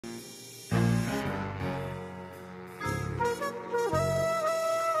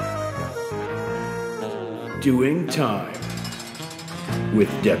Doing Time with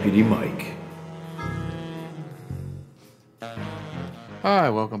Deputy Mike.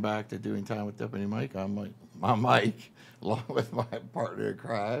 Hi, welcome back to Doing Time with Deputy Mike. I'm Mike, along with my partner in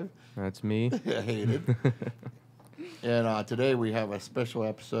crime. That's me. Hated. And today we have a special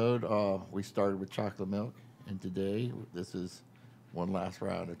episode. We started with chocolate milk, and today this is one last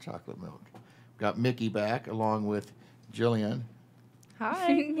round of chocolate milk. We've got Mickey back, along with Jillian. Hi.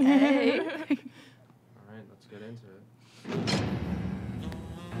 Hey. All right, let's get into it.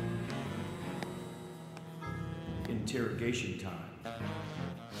 Interrogation time.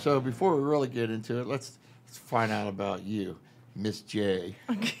 So before we really get into it, let's find out about you, Miss J.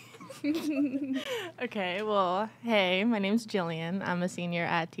 Okay, well, hey, my name's Jillian. I'm a senior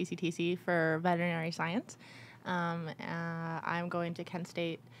at TCTC for veterinary science. I'm going to Kent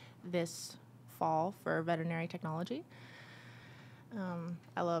State this fall for veterinary technology.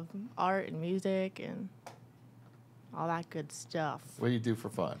 I love art and music and all that good stuff. What do you do for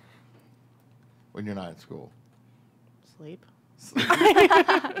fun when you're not in school? Sleep.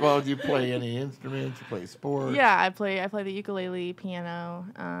 Well, do you play any instruments? You play sports? Yeah, I play the ukulele, piano,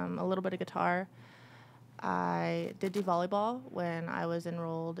 a little bit of guitar. I did do volleyball when I was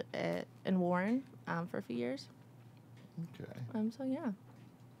enrolled in Warren for a few years. Okay. So yeah.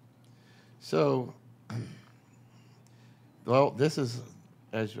 So, well, this is,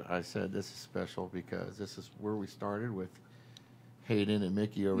 as I said, this is special because this is where we started with Hayden and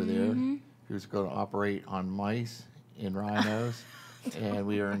Mickey over there, who's going to operate on mice and rhinos, and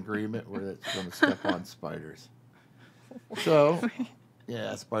we are in agreement where it's going to step on spiders. So,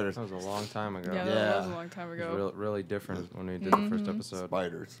 yeah, spiders. That was a long time ago. Yeah, that was a long time It ago. was really different when we did the first episode.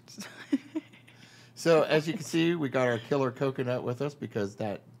 Spiders. So, as you can see, we got our killer coconut with us because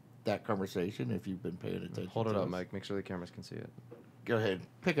that conversation, if you've been paying attention. Hold it to up, us. Mike. Make sure the cameras can see it. Go ahead,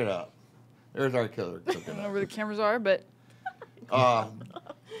 pick it up. There's our killer I don't know coconut. where the cameras are, but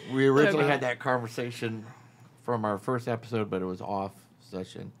We originally Coconut. had that conversation from our first episode, but it was off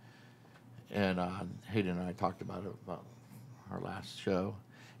session. And Hayden and I talked about it about our last show.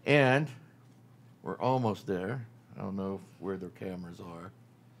 And we're almost there. I don't know where their cameras are.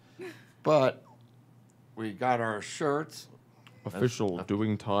 But we got our shirts. Official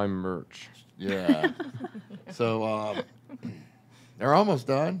Doing Time merch. Yeah. So they're almost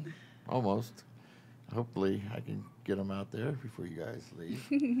done. Almost. Hopefully I can get them out there before you guys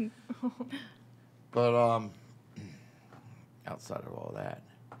leave. But outside of all that,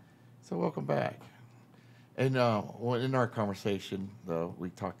 so welcome back. And in our conversation, though, we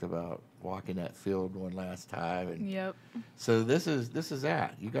talked about walking that field one last time, and yep. so this is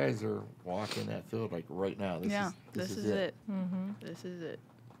that. You guys are walking that field like right now. This is it. This is it.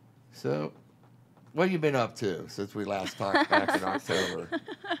 So, what have you been up to since we last talked back in October?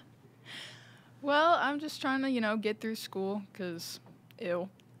 Well, I'm just trying to, get through school, because, ew.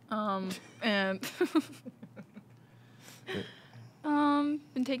 And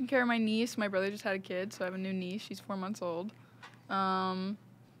been taking care of my niece. My brother just had a kid, so I have a new niece. She's 4 months old.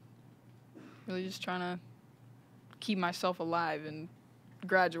 Really just trying to keep myself alive and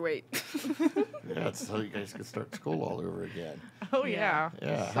graduate. Yeah, so you guys can start school all over again. Oh yeah.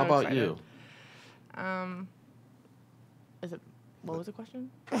 Yeah. So How about excited. you? What was the question?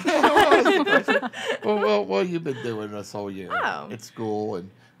 Well, what you've been doing this whole year Oh. at school, and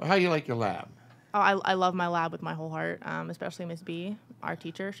how you like your lab? Oh, I love my lab with my whole heart, especially Miss B, our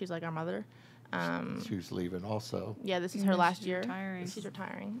teacher. She's like our mother. She's leaving also. Yeah, this is her last she's year. retiring. She's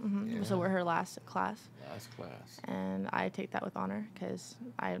retiring. Yeah. So we're her last class, Last class. and I take that with honor because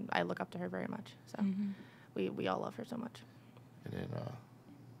I look up to her very much. So we all love her so much. And then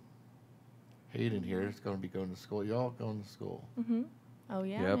Hayden here is going to be going to school. Y'all going to school? Oh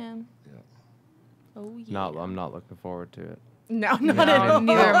yeah, Yep. man. Yeah. Oh yeah. I'm not looking forward to it. No, not at all.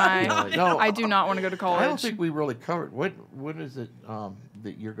 Neither am I. No, I do not want to go to college. I don't think we really covered. What is it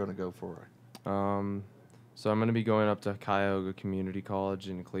that you're going to go for? So I'm going to be going up to Cuyahoga Community College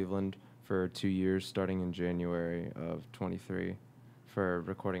in Cleveland for 2 years, starting in January of 23, for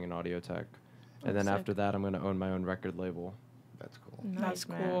recording and audio tech. And then sick. after that, I'm going to own my own record label. That's cool. Nice, That's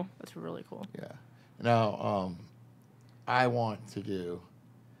man. cool. That's really cool. Yeah. Now, I want to do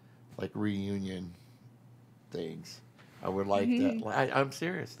like reunion things. I would like that. I'm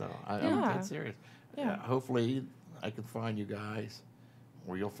serious though. I'm Yeah. dead serious. Yeah. Hopefully, I can find you guys,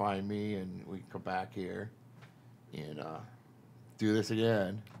 or you'll find me, and we can come back here and do this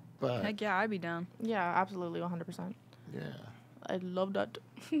again. But Heck yeah, I'd be down. Yeah, absolutely, 100%. yeah. I love that.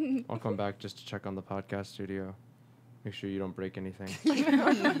 I'll come back just to check on the podcast studio. Make sure you don't break anything.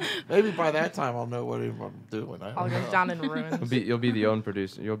 Maybe by that time I'll know what I'm doing. I All don't goes know. down in ruins. You'll be the own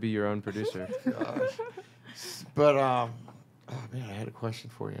producer. You'll be your own producer. Gosh. But oh man, I had a question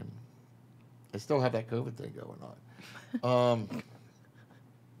for you. I still have that COVID thing going on.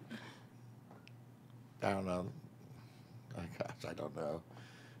 I don't know. Oh, gosh, I don't know.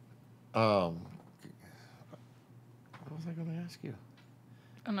 What was I going to ask you?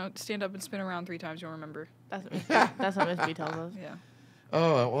 I don't know. Stand up and spin around 3 times. You'll remember. That's what Miss B tells us. Yeah.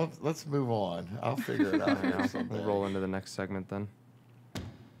 Oh, well, let's move on. I'll figure it out here We'll someday. roll into the next segment then.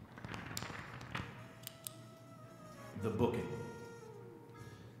 The booking.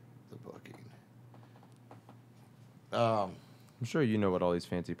 The booking. I'm sure you know what all these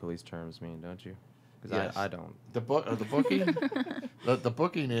fancy police terms mean, don't you? Because Yes. I don't. The booking. the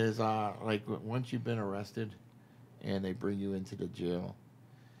booking is like once you've been arrested, and they bring you into the jail,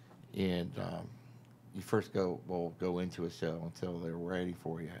 and you first go into a cell until they're ready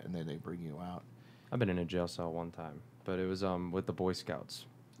for you, and then they bring you out. I've been in a jail cell one time, but it was with the Boy Scouts.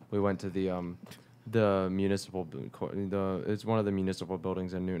 We went to the municipal. It's one of the municipal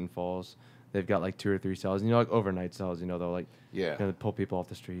buildings in Newton Falls. They've got like 2 or 3 cells, like overnight cells. They'll like they pull people off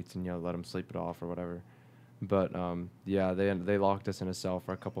the streets and let them sleep it off or whatever. But they locked us in a cell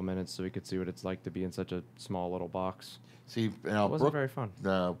for a couple minutes so we could see what it's like to be in such a small little box. See, now It wasn't very fun.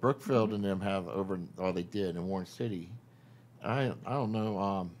 Brookfield and them have they did in Warren City. I don't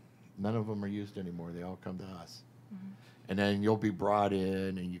know. None of them are used anymore. They all come to us, and then you'll be brought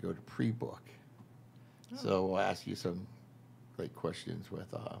in and you go to pre-book. So we'll ask you some questions with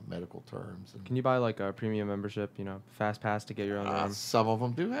medical terms. And Can you buy like a premium membership? Fast pass to get your own room. some of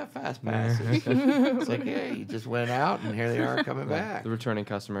them do have fast passes. It's like, hey, you just went out and here they are coming back. The returning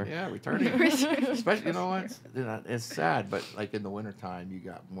customer. Yeah, returning. Especially, it's sad, but like in the wintertime, you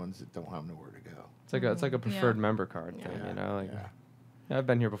got ones that don't have nowhere to go. It's like a preferred member card thing, Yeah, I've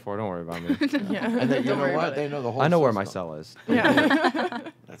been here before. Don't worry about me. Yeah. And then, you Don't know worry what? about They it. know the whole I know where my system. cell is. Yeah.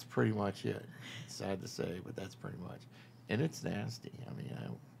 That's pretty much it. It's sad to say, but that's pretty much. And it's nasty. I mean,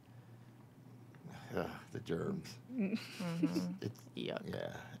 the germs. It's Yuck.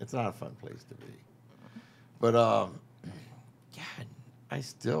 yeah, it's not a fun place to be. But God, I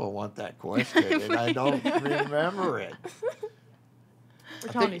still want that question, and I don't remember it.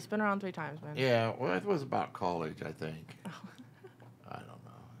 We're telling you, spin around 3 times, man. Yeah, well, it was about college, I think. I don't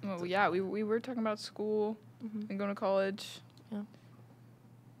know. Well, yeah, we were talking about school and going to college. Yeah.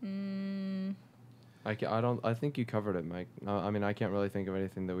 I think you covered it, Mike. I can't really think of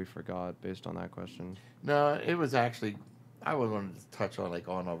anything that we forgot based on that question. No, it was actually, I was wanted to touch on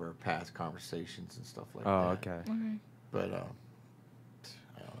on our past conversations and stuff like that. Oh, okay. Okay. But I don't know,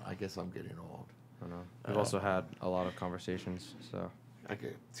 I guess I'm getting old. I don't know. We've also had a lot of conversations, so. I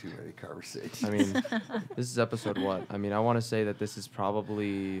get too many conversations. I mean, this is episode what? I want to say that this is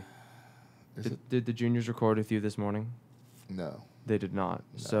probably. Did the juniors record with you this morning? No. They did not.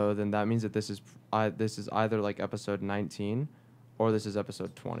 No. So then that means that this is either like episode 19, or this is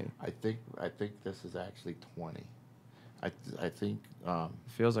episode 20. I think this is actually 20. I think.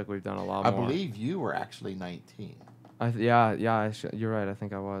 Feels like we've done a lot I more. believe you were actually 19. You're right. I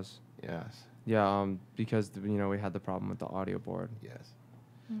think I was. Yes. Yeah. Because we had the problem with the audio board. Yes.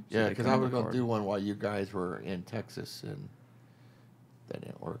 So Yeah, they because I couldn't was going to record. do one while you guys were in Texas, and that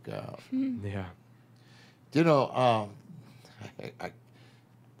didn't work out. Yeah.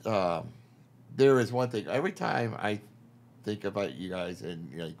 There is one thing. Every time I think about you guys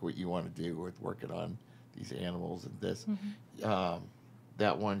and what you want to do with working on these animals and this,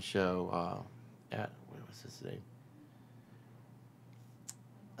 that one show what was his name?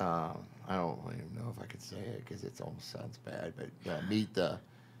 I don't even know if I could say it because it almost sounds bad. But meet the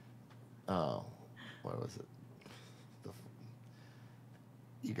what was it?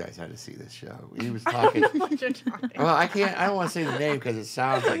 You guys had to see this show. He was talking. Well, I can't. I don't want to say the name because it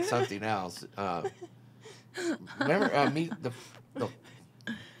sounds like something else. Remember, meet the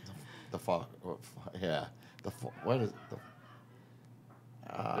fuck. Yeah, what is the?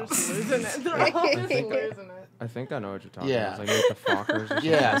 Losing it. They're all just losing it. I think I know what you're talking Yeah. about. It's like the Fockers or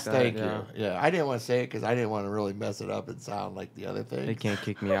something Yes, like that. thank you. Yeah, I didn't want to say it because I didn't want to really mess it up and sound like the other thing. They can't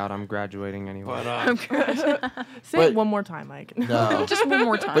kick me out. I'm graduating anyway. But Say But- it one more time, Mike. no, Just one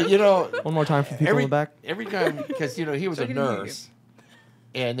more time. but One more time for people every in the back. every time because he was So a I can hear you. nurse,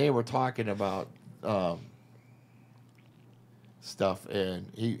 and they were talking about stuff, and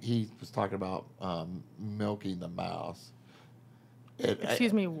he was talking about milking the mouse.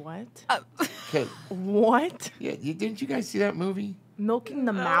 Excuse me, what? 'Cause- What? yeah, didn't you guys see that movie? Milking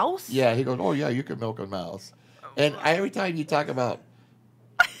the mouse? Yeah, he goes, oh yeah, you can milk a mouse, and every time you talk about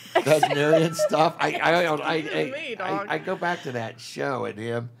veterinarian stuff, Me, dog. I go back to that show and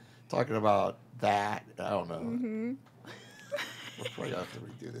him talking about that. I don't know. We'll probably have to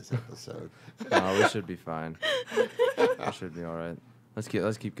redo this episode. No, we should be fine. We should be all right. Let's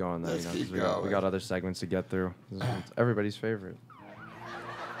keep going though. Let's You know, 'cause keep we got going. other segments to get through. This one's everybody's favorite.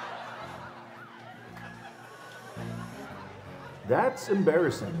 That's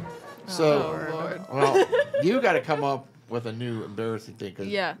embarrassing. So, Oh, Lord. well, you got to come up with a new embarrassing thing. 'Cause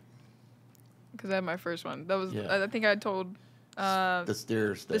Yeah. Because I had my first one. That was, Yeah. I think I told The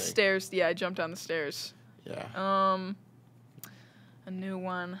stairs thing. the stairs. Yeah, I jumped down the stairs. Yeah. A new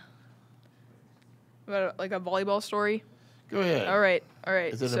one. About like a volleyball story. Go ahead. All right.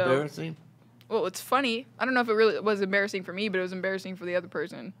 Is it so, embarrassing? Well, it's funny. I don't know if it really was embarrassing for me, but it was embarrassing for the other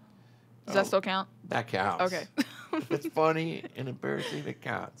person. Does that still count? That counts. Okay. If it's funny and embarrassing, it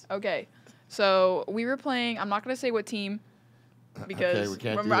counts. Okay. So we were playing. I'm not gonna say what team because we can't do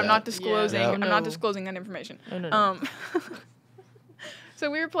remember I'm that. not disclosing. Yeah. I'm No. not disclosing that information. No, no. So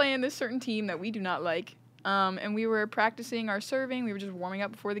we were playing this certain team that we do not like. And we were practicing our serving. We were just warming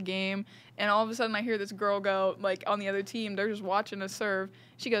up before the game. And all of a sudden, I hear this girl go, like, on the other team. They're just watching us serve.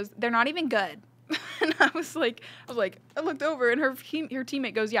 She goes, "They're not even good." And I looked over, and her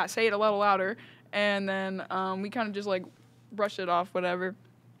teammate goes, "Yeah, say it a little louder." And then we kind of just, like, brushed it off, whatever.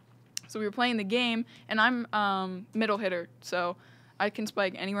 So we were playing the game, and I'm middle hitter. So I can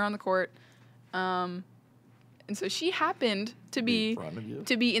spike anywhere on the court. And so she happened to be In front of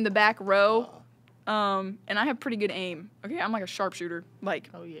you? in the back row. And I have pretty good aim. Okay, I'm like a sharpshooter, like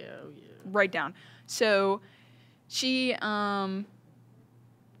Oh yeah. right down. So she happened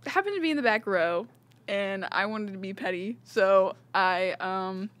to be in the back row, and I wanted to be petty. So I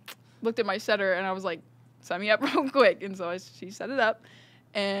looked at my setter, and I was like, "Set me up real quick." And so she set it up,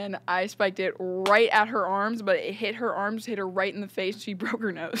 and I spiked it right at her arms, but it hit her arms, hit her right in the face. She broke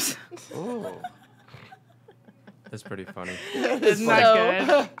her nose. Oh. That's pretty funny. Isn't So- that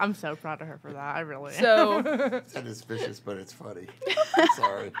good? I'm so proud of her for that. I really. So That is vicious, but it's funny.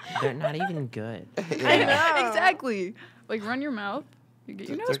 Sorry. They're not even good. I know. exactly, like run your mouth, you get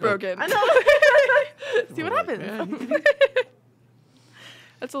your nose Took a- broken. I know. See what Like, happens. man,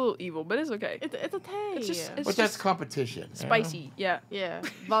 That's a little evil, but it's okay. It's a taste. It's just But that's competition. you know? spicy. Yeah. yeah,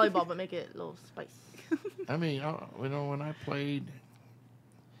 volleyball, but make it a little spicy. I mean, when I played,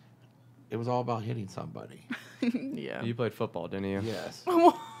 it was all about hitting somebody. Yeah. You played football, didn't you? Yes.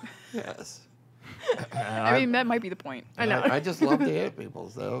 yes. I mean, that might be the point. I know. I just love to hit people,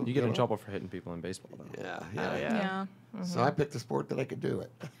 so. You get in know. trouble for hitting people in baseball, though. Yeah, Oh, yeah. yeah. So I picked a sport that I could do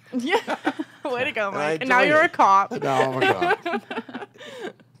it. Yeah. Way to go, And I Mike. And now enjoy you're it. a cop. No, oh my God.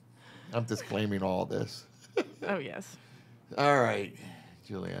 I'm disclaiming all this. Oh yes. All right,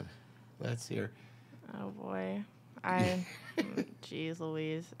 Julian, let's hear. Oh boy. Jeez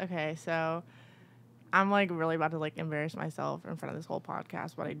Louise. Okay, so I'm like really about to like embarrass myself in front of this whole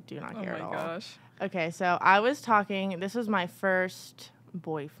podcast, but I do not Oh care my at all. gosh. Okay, so I was talking. This was my first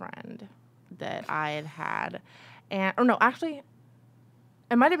boyfriend that I had, and or no, actually,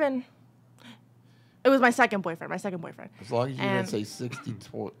 it might have been. It was my second boyfriend. As long as you And- didn't say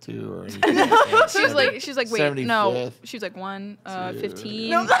 62 or anything. like She was like, wait, no. 75th, She was like 1, two, 15.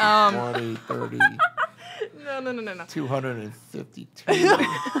 No. 20, 30, No. 252.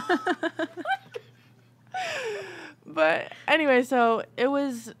 But anyway, so it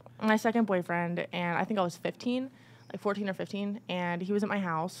was my second boyfriend, and I think I was 15, like 14 or 15, and he was at my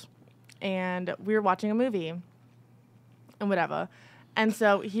house, and we were watching a movie, and whatever, and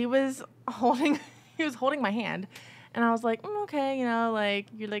so he was holding my hand, and I was like, okay, you know, like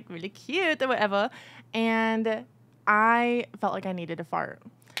you're like really cute or whatever, and I felt like I needed to fart,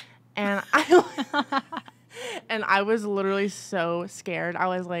 and I was literally so scared. I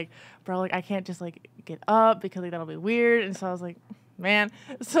was like, bro, like I can't just like get up because like that'll be weird. And so I was like, man.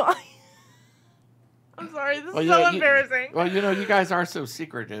 So I'm sorry, this is so embarrassing. Well, you know, you guys are so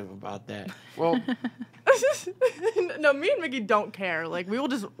secretive about that. Well, No, me and Mickey don't care. Like we will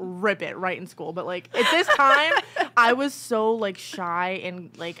just rip it right in school. But like at this time, I was so like shy and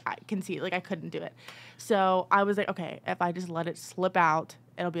like I can see like I couldn't do it. So I was like, okay, if I just let it slip out,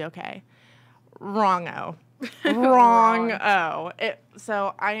 it'll be okay. Wrong-o. Wrong-o.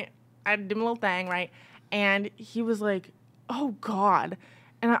 So I did my little thing, right? And he was like, oh, God.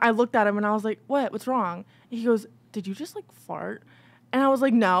 And I looked at him, and I was like, what? What's wrong? And he goes, did you just, like, fart? And I was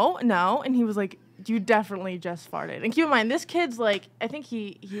like, no. And he was like, you definitely just farted. And keep in mind, this kid's, like, I think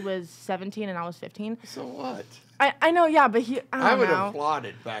he was 17 and I was 15. so what? I know, yeah, but I would don't have know.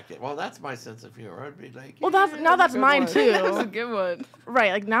 applauded back then. Well, that's my sense of humor. I'd be like, Well, yeah, now that's a good mine, one. too. That was a good one.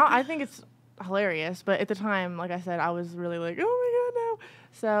 Right, like now I think it's hilarious, but at the time, like I said, I was really like, oh my God, no.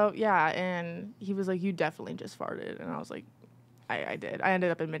 So yeah, and he was like, you definitely just farted. And I was like, I did. I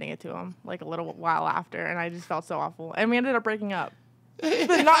ended up admitting it to him like a little while after, and I just felt so awful. And we ended up breaking up.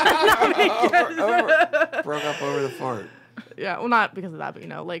 not because Broke up over the fart. yeah, well, not because of that,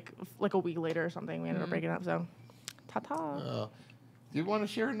 but like a week later or something, we ended up breaking up. So, ta-ta. Do you want to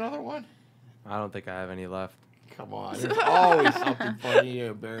share another one? I don't think I have any left. Come on, there's always something funny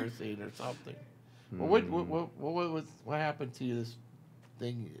or embarrassing or something. Well, what happened to you? This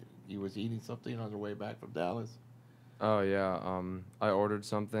thing you was eating something on the way back from Dallas. Oh yeah, I ordered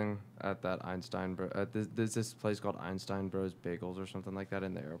something at that there's this place called Einstein Bros Bagels or something like that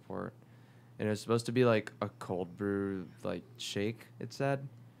in the airport, and it was supposed to be like a cold brew like shake, it said,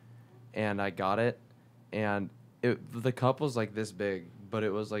 and I got it, and the cup was like this big, but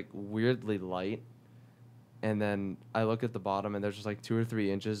it was like weirdly light, and then I look at the bottom and there's just like 2 or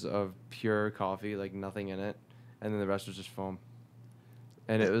 3 inches of pure coffee, like nothing in it, and then the rest was just foam,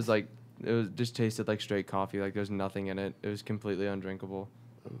 and it was like. It was just tasted like straight coffee. Like there's nothing in it. It was completely undrinkable,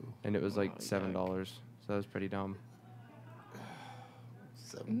 and it was like $7. So that was pretty dumb.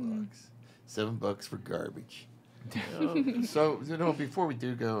 $7. $7 for garbage. So before we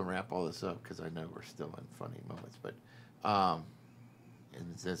do go and wrap all this up, because I know we're still in funny moments, but and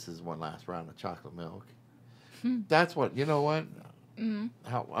this is one last round of chocolate milk. That's what what. Mm-hmm.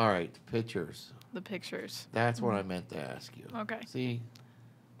 All right, pictures. The pictures. That's what I meant to ask you. Okay. See.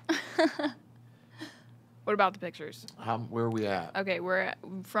 What about the pictures? Where are we at? Okay,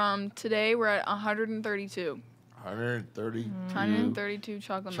 from today we're at 132. 132. 132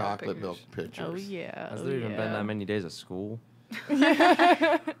 chocolate milk pictures. Oh yeah. Has there even been that many days of school?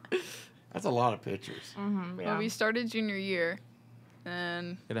 That's a lot of pictures. Mm-hmm, yeah. Well, we started junior year,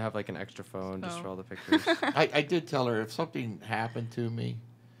 and Gotta have like an extra phone just for all the pictures. I did tell her if something happened to me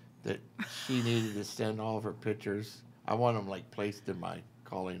that she needed to send all of her pictures, I want them like placed in my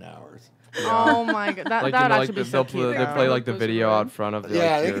calling hours. Oh my god, that would actually be so cute. They play like the video out front of the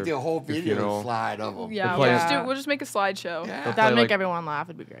they could do a whole video funeral. slide of them. yeah, play- we'll just make a slideshow. Yeah. That'd make like- everyone laugh.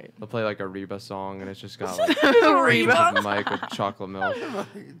 It'd be great. They'll play like a Reba song, and it's just got like Reba. a mic with chocolate milk.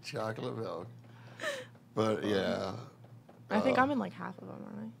 Chocolate milk. But yeah. I think I'm in like half of them,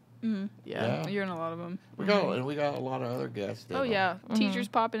 aren't I? Mm-hmm. Yeah. You're in a lot of them. We got a lot of other guests. Oh yeah, teachers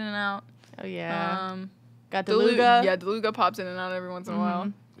popping in and out. Oh yeah. Got Deluga. Deluga. Yeah, Deluga pops in and out every once in a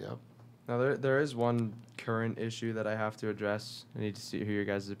while. Yep. Now there is one current issue that I have to address. I need to hear your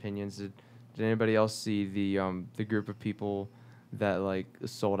guys' opinions. Did anybody else see the group of people that like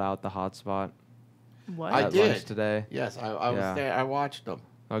sold out the hotspot? What? I at did lunch today? Yes, I was there. I watched them.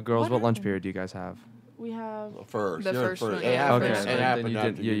 Girls, what lunch happened? period do you guys have? We have. First. The You're first one, It yeah. happened, Okay, it then happened you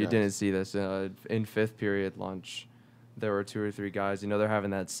after didn't. Yeah, you guys. didn't see this. In 5th period lunch, there were 2 or 3 guys. They're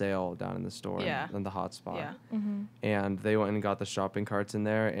having that sale down in the store. Yeah. In the hotspot. Yeah. Mm-hmm. And they went and got the shopping carts in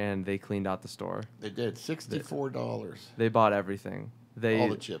there, and they cleaned out the store. They did $64. They bought everything. All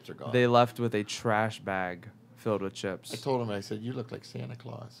the chips are gone. They left with a trash bag filled with chips. I told him, I said, you look like Santa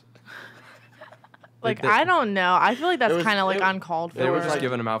Claus. Like They- I don't know. I feel like that's It was- kind of like it- uncalled for. They were just like-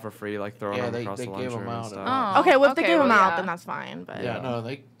 giving them out for free, like throwing Yeah, them they across the gave lunchroom them and out. stuff. Okay, well if they Okay, gave them well, out, yeah. then that's fine. But Yeah, no,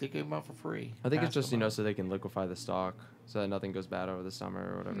 they gave them out for free. I think it's Passed just them out. so they can liquefy the stock, so that nothing goes bad over the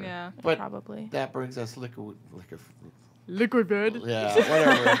summer or whatever. Yeah. But probably. that brings us Liquid bed. yeah,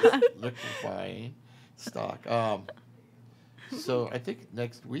 whatever, liquefying stock. So I think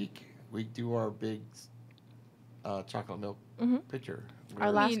next week we do our big chocolate milk pitcher. Our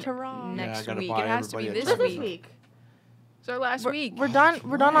We're- last mean, hurrah. I Next gotta week. buy It has to be everybody a this chocolate This week. week. It's our last week. We're done.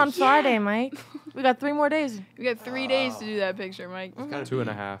 We're done on Nice. Friday, Mike. We got 3 more days. We got 3 days to do that picture, Mike. It's gotta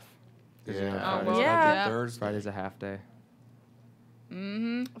 2.5. be- 'Cause Yeah, Friday's well, not- yeah. Thursday. Friday's a half day.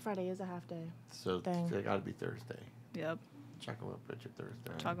 Mm-hmm. Friday is a half day. So Dang. they got to be Thursday. Yep. Chocolate milk pitcher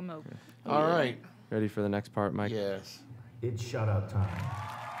Thursday. Chocolate milk. All right. Ready for the next part, Mike? Yes. It's shout out time.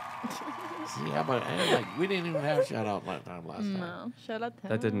 See, how about we didn't even have shout out last time. No. Shut up.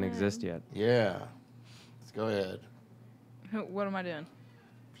 That didn't exist yet. Yeah. Let's go ahead. What am I doing?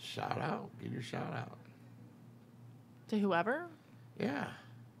 Shout out. Give your shout out. To whoever. Yeah.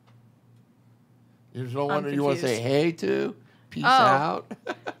 There's no I'm one you want to say confused. hey to. Peace Oh. out.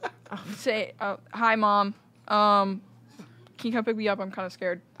 Say, hi, Mom. Can you come pick me up? I'm kind of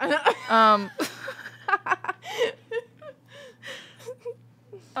scared.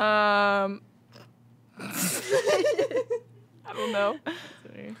 I don't know.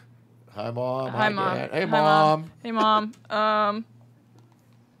 Hi, Mom. Hi, Mom. Dad. Hey, Hi, Mom. Hey, Mom.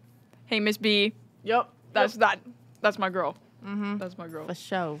 Hey, Miss B. Yep. That's that. That's my girl. Mm-hmm. That's my girl. For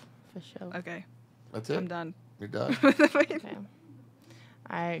show. For show. Okay, That's it. I'm done. You're done. Okay.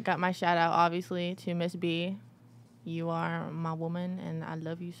 I got my shout out obviously to Miss B. You are my woman, and I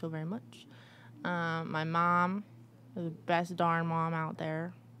love you so very much. My mom, You're the best darn mom out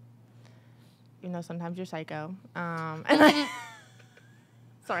there. Even though sometimes you're psycho. Sorry,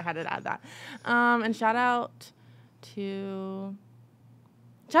 I had to add that. And shout out to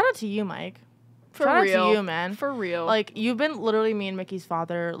you, Mike. For shout real. out to you, man. For real. Like, you've been literally me and Mickey's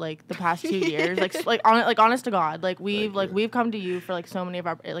father like the past 2 years. Honest to God. Like we've come to you for like so many of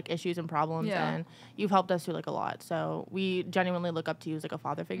our like issues and problems, and you've helped us through like a lot. So we genuinely look up to you as like a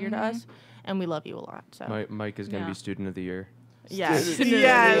father figure to us, and we love you a lot. So Mike is gonna be student of the year. Yes. Student of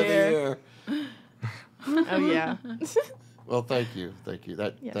Yes. the year. Oh yeah. Well, thank you.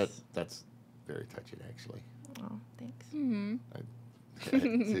 Yes. That's very touching, actually. Oh, thanks. Mm-hmm.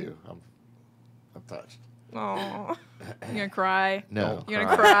 Too. I'm touched. Oh. You gonna cry? No. You're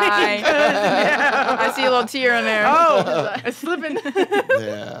gonna cry. I see a little tear in there. Oh, it's slipping.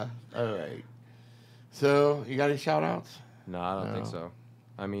 Yeah. All right. So, you got any shout-outs? No, I don't think No. so.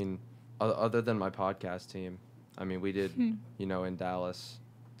 I mean, other than my podcast team, I mean, we did, in Dallas.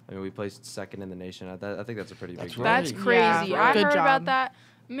 I mean, we placed second in the nation. I think that's a pretty big deal. That's Right. crazy. Yeah, I good heard job. about that.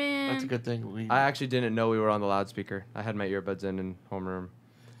 Man. That's a good thing. I actually didn't know we were on the loudspeaker. I had my earbuds in homeroom,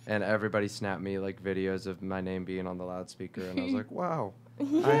 and everybody snapped me like videos of my name being on the loudspeaker, and I was like, "Wow,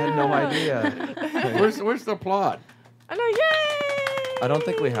 I had no idea." Where's the applaud? I know, yay! I don't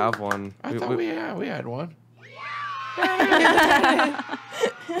think we have one. I thought we had one.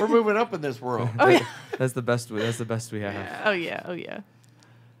 We're moving up in this world. Oh yeah. That's the best we have. Oh yeah. Oh yeah.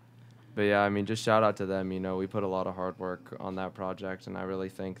 But yeah, I mean, just shout out to them. We put a lot of hard work on that project, and I really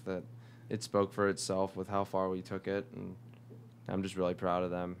think that it spoke for itself with how far we took it, and I'm just really proud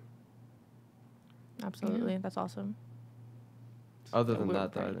of them. Absolutely. That's awesome. Other So than we're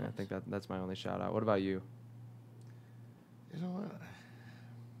that, though, very I nice. think that's my only shout out. What about you? You know what?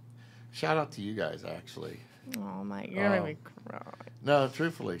 Shout out to you guys, actually. Oh my, you're gonna make me cry. No,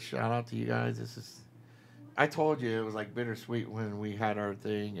 truthfully, shout out to you guys. I told you it was like bittersweet when we had our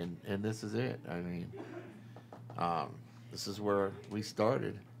thing, and this is it. I mean, this is where we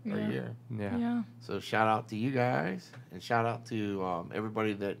started our year. Yeah. Yeah. So shout out to you guys, and shout out to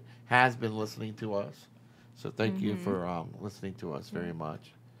everybody that has been listening to us. So thank you for listening to us very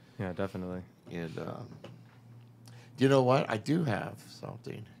much. Yeah, definitely. And you know what? I do have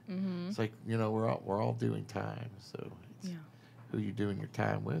something. Mm-hmm. It's like, we're all doing time. So it's who you doing your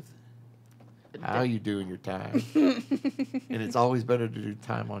time with, how you doing your time, and it's always better to do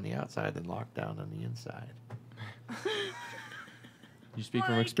time on the outside than lockdown on the inside. You speak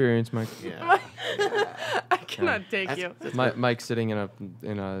from experience, Mike. Yeah. I cannot take you. Mike's sitting in a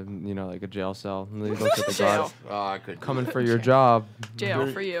like a jail cell, and he looks at the guard, Oh, I couldn't. coming for your job. Jail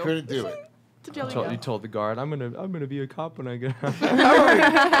for you. Couldn't do it. You told the guard, I'm gonna be a cop when I get out.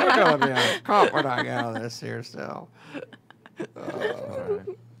 I'm gonna be a cop when I get out of this here cell.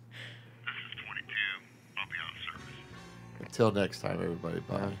 Until next time, everybody.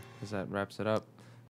 Bye. That wraps it up.